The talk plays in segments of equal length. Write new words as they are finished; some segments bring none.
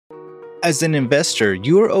As an investor,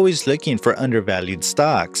 you are always looking for undervalued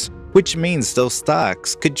stocks, which means those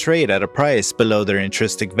stocks could trade at a price below their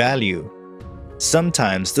intrinsic value.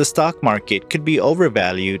 Sometimes the stock market could be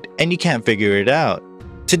overvalued and you can't figure it out.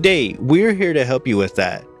 Today, we're here to help you with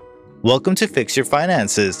that. Welcome to Fix Your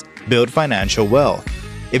Finances, Build Financial Wealth.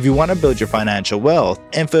 If you want to build your financial wealth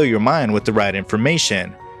and fill your mind with the right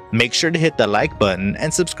information, make sure to hit the like button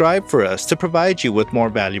and subscribe for us to provide you with more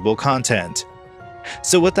valuable content.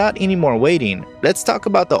 So without any more waiting, let's talk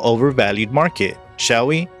about the overvalued market, shall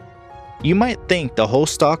we? You might think the whole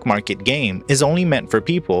stock market game is only meant for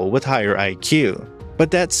people with higher IQ,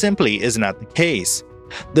 but that simply is not the case.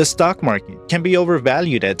 The stock market can be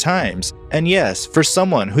overvalued at times, and yes, for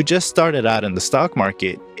someone who just started out in the stock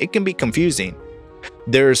market, it can be confusing.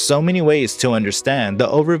 There are so many ways to understand the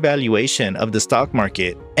overvaluation of the stock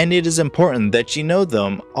market, and it is important that you know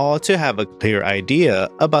them all to have a clear idea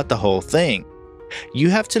about the whole thing. You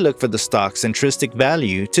have to look for the stock's intrinsic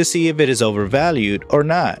value to see if it is overvalued or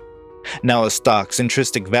not. Now, a stock's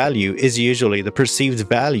intrinsic value is usually the perceived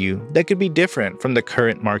value that could be different from the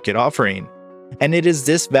current market offering, and it is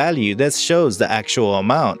this value that shows the actual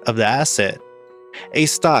amount of the asset. A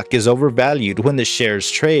stock is overvalued when the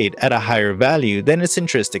shares trade at a higher value than its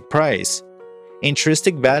intrinsic price.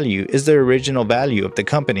 Intrinsic value is the original value of the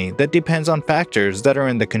company that depends on factors that are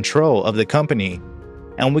in the control of the company,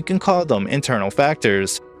 and we can call them internal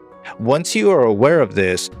factors. Once you are aware of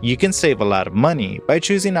this, you can save a lot of money by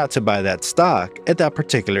choosing not to buy that stock at that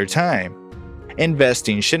particular time.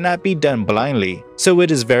 Investing should not be done blindly, so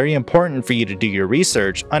it is very important for you to do your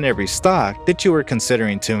research on every stock that you are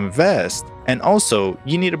considering to invest, and also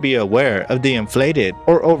you need to be aware of the inflated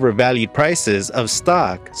or overvalued prices of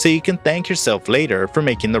stock so you can thank yourself later for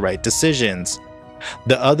making the right decisions.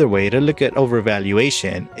 The other way to look at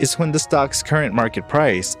overvaluation is when the stock's current market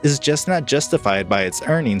price is just not justified by its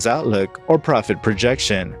earnings outlook or profit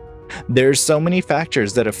projection. There are so many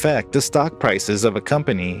factors that affect the stock prices of a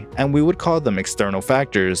company, and we would call them external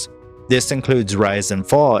factors. This includes rise and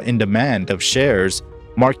fall in demand of shares,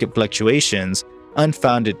 market fluctuations,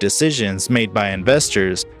 unfounded decisions made by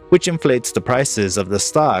investors, which inflates the prices of the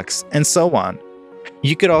stocks, and so on.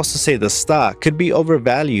 You could also say the stock could be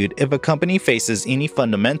overvalued if a company faces any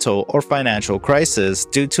fundamental or financial crisis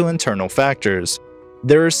due to internal factors.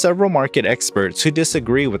 There are several market experts who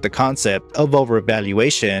disagree with the concept of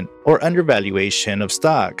overvaluation or undervaluation of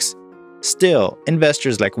stocks. Still,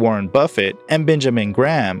 investors like Warren Buffett and Benjamin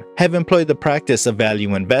Graham have employed the practice of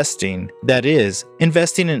value investing, that is,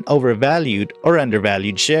 investing in overvalued or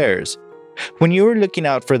undervalued shares. When you are looking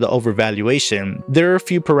out for the overvaluation, there are a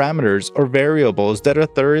few parameters or variables that are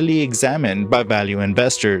thoroughly examined by value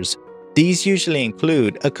investors. These usually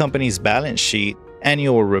include a company's balance sheet,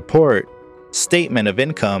 annual report, statement of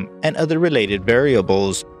income, and other related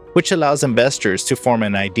variables, which allows investors to form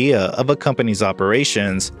an idea of a company's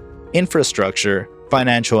operations, infrastructure,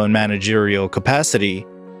 financial and managerial capacity,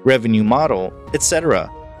 revenue model, etc.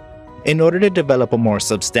 In order to develop a more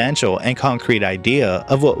substantial and concrete idea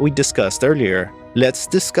of what we discussed earlier, let's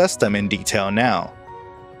discuss them in detail now.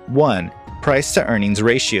 1. Price-to-earnings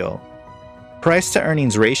ratio.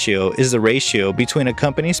 Price-to-earnings ratio is the ratio between a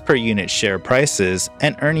company's per-unit share prices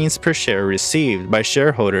and earnings per share received by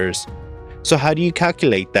shareholders. So how do you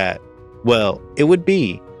calculate that? Well, it would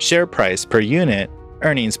be share price per unit,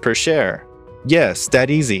 earnings per share. Yes, that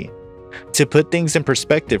easy. To put things in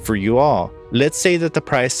perspective for you all, let's say that the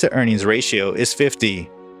price-to-earnings ratio is 50.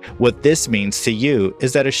 What this means to you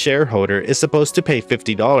is that a shareholder is supposed to pay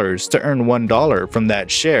 $50 to earn $1 from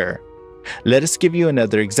that share. Let us give you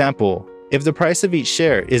another example. If the price of each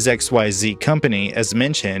share is XYZ company, as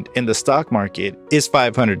mentioned in the stock market, is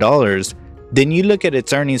 $500, then you look at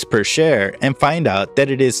its earnings per share and find out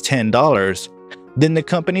that it is $10. Then the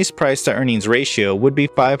company's price-to-earnings ratio would be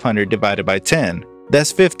 500 divided by 10.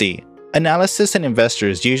 That's 50. Analysts and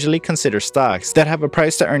investors usually consider stocks that have a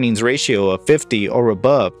price-to-earnings ratio of 50 or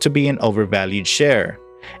above to be an overvalued share,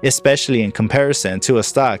 especially in comparison to a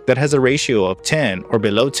stock that has a ratio of 10 or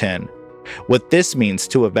below 10. What this means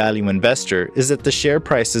to a value investor is that the share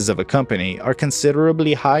prices of a company are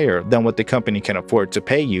considerably higher than what the company can afford to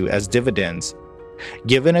pay you as dividends.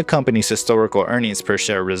 Given a company's historical earnings per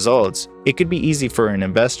share results, it could be easy for an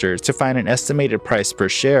investor to find an estimated price per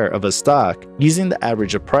share of a stock using the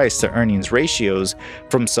average of price-to-earnings ratios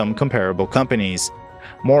from some comparable companies.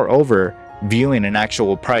 Moreover, viewing an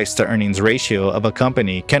actual price-to-earnings ratio of a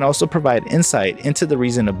company can also provide insight into the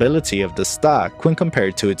reasonability of the stock when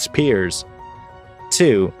compared to its peers.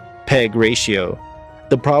 2. PEG ratio.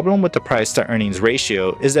 The problem with the price-to-earnings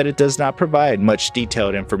ratio is that it does not provide much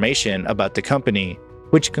detailed information about the company.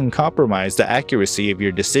 which can compromise the accuracy of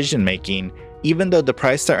your decision making, even though the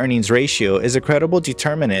price-to-earnings ratio is a credible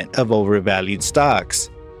determinant of overvalued stocks.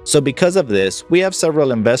 So because of this, we have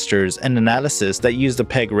several investors and analysts that use the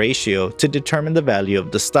PEG ratio to determine the value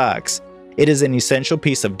of the stocks. It is an essential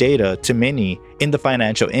piece of data to many in the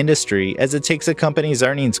financial industry, as it takes a company's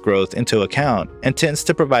earnings growth into account and tends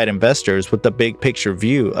to provide investors with a big picture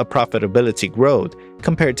view of profitability growth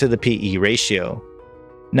compared to the PE ratio.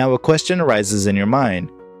 Now a question arises in your mind: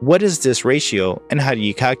 what is this ratio and how do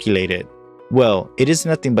you calculate it? Well, it is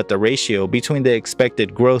nothing but the ratio between the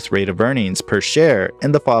expected growth rate of earnings per share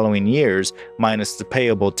in the following years minus the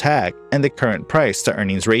payable tax and the current price to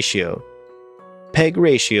earnings ratio. PEG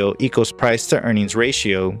ratio equals price to earnings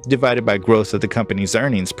ratio divided by growth of the company's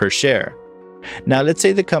earnings per share. Now let's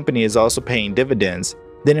say the company is also paying dividends,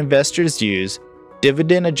 then investors use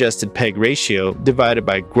dividend adjusted PEG ratio divided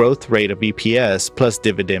by growth rate of EPS plus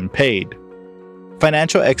dividend paid.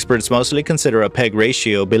 Financial experts mostly consider a PEG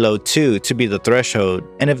ratio below 2 to be the threshold,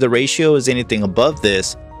 and if the ratio is anything above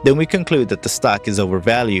this, then we conclude that the stock is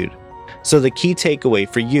overvalued. So the key takeaway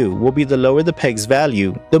for you will be the lower the PEG's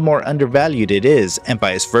value, the more undervalued it is, and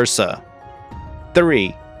vice versa.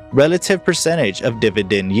 3. Relative percentage of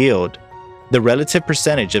dividend yield. The relative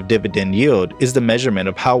percentage of dividend yield is the measurement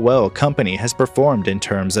of how well a company has performed in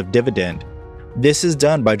terms of dividend. This is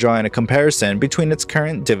done by drawing a comparison between its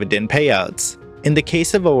current dividend payouts. In the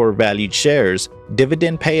case of overvalued shares,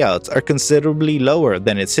 dividend payouts are considerably lower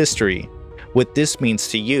than its history. What this means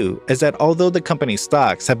to you is that although the company's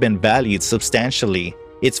stocks have been valued substantially,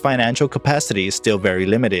 its financial capacity is still very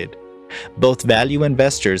limited. Both value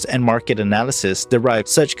investors and market analysts derive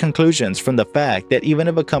such conclusions from the fact that even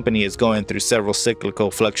if a company is going through several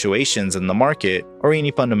cyclical fluctuations in the market or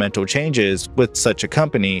any fundamental changes with such a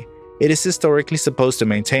company, it is historically supposed to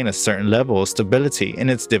maintain a certain level of stability in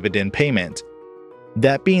its dividend payment.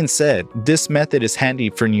 That being said, this method is handy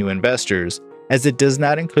for new investors, as it does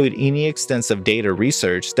not include any extensive data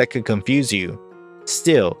research that could confuse you.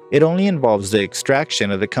 Still, it only involves the extraction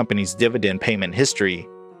of the company's dividend payment history.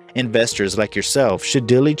 Investors like yourself should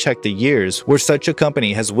duly check the years where such a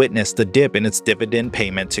company has witnessed the dip in its dividend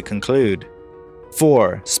payment to conclude.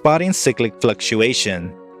 4. Spotting cyclic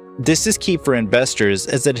fluctuation. This is key for investors,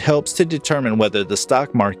 as it helps to determine whether the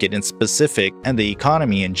stock market in specific and the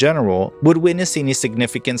economy in general would witness any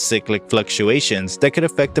significant cyclic fluctuations that could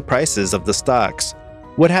affect the prices of the stocks.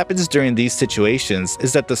 What happens during these situations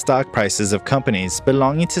is that the stock prices of companies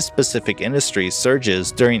belonging to specific industries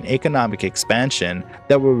surges during economic expansion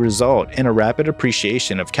that will result in a rapid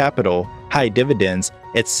appreciation of capital, high dividends,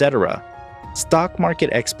 etc. Stock market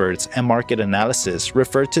experts and market analysts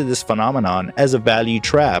refer to this phenomenon as a value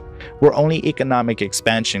trap, where only economic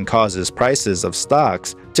expansion causes prices of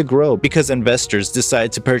stocks to grow because investors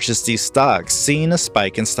decide to purchase these stocks seeing a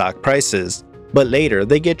spike in stock prices. But later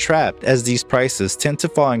they get trapped, as these prices tend to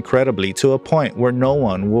fall incredibly to a point where no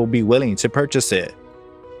one will be willing to purchase it.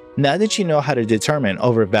 Now that you know how to determine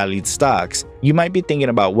overvalued stocks, you might be thinking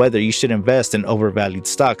about whether you should invest in overvalued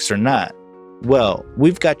stocks or not. Well,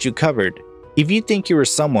 we've got you covered. If you think you are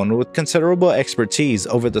someone with considerable expertise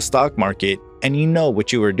over the stock market and you know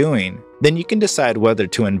what you are doing, then you can decide whether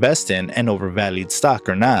to invest in an overvalued stock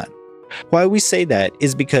or not. Why we say that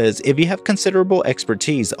is because if you have considerable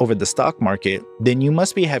expertise over the stock market, then you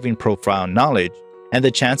must be having profound knowledge, and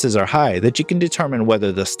the chances are high that you can determine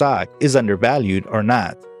whether the stock is undervalued or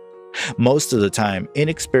not. Most of the time,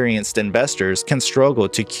 inexperienced investors can struggle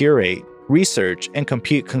to curate, research, and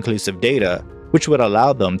compute conclusive data, which would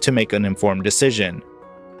allow them to make an informed decision.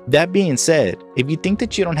 That being said, if you think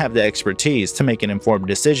that you don't have the expertise to make an informed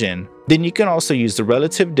decision, then you can also use the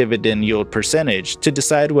relative dividend yield percentage to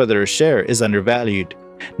decide whether a share is undervalued.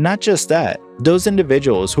 Not just that, those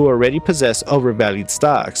individuals who already possess overvalued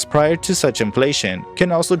stocks prior to such inflation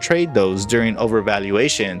can also trade those during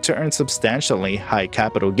overvaluation to earn substantially high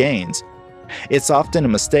capital gains. It's often a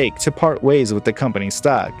mistake to part ways with the company's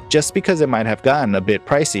stock just because it might have gotten a bit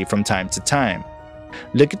pricey from time to time.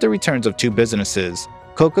 Look at the returns of two businesses,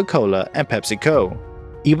 Coca-Cola and PepsiCo.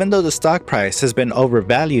 Even though the stock price has been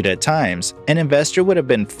overvalued at times, an investor would have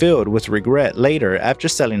been filled with regret later after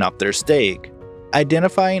selling off their stake.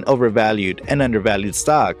 Identifying overvalued and undervalued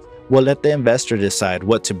stock will let the investor decide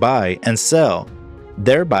what to buy and sell,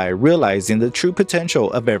 thereby realizing the true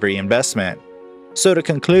potential of every investment. So to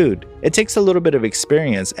conclude, it takes a little bit of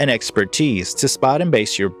experience and expertise to spot and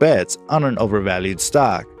base your bets on an overvalued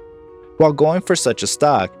stock. While going for such a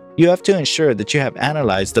stock, you have to ensure that you have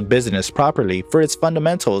analyzed the business properly for its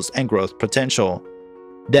fundamentals and growth potential.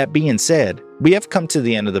 That being said, we have come to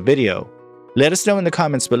the end of the video. Let us know in the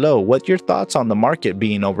comments below what your thoughts on the market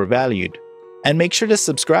being overvalued. And make sure to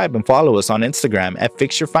subscribe and follow us on Instagram at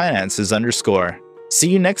fixyourfinances_. See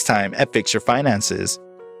you next time at Fix Your Finances.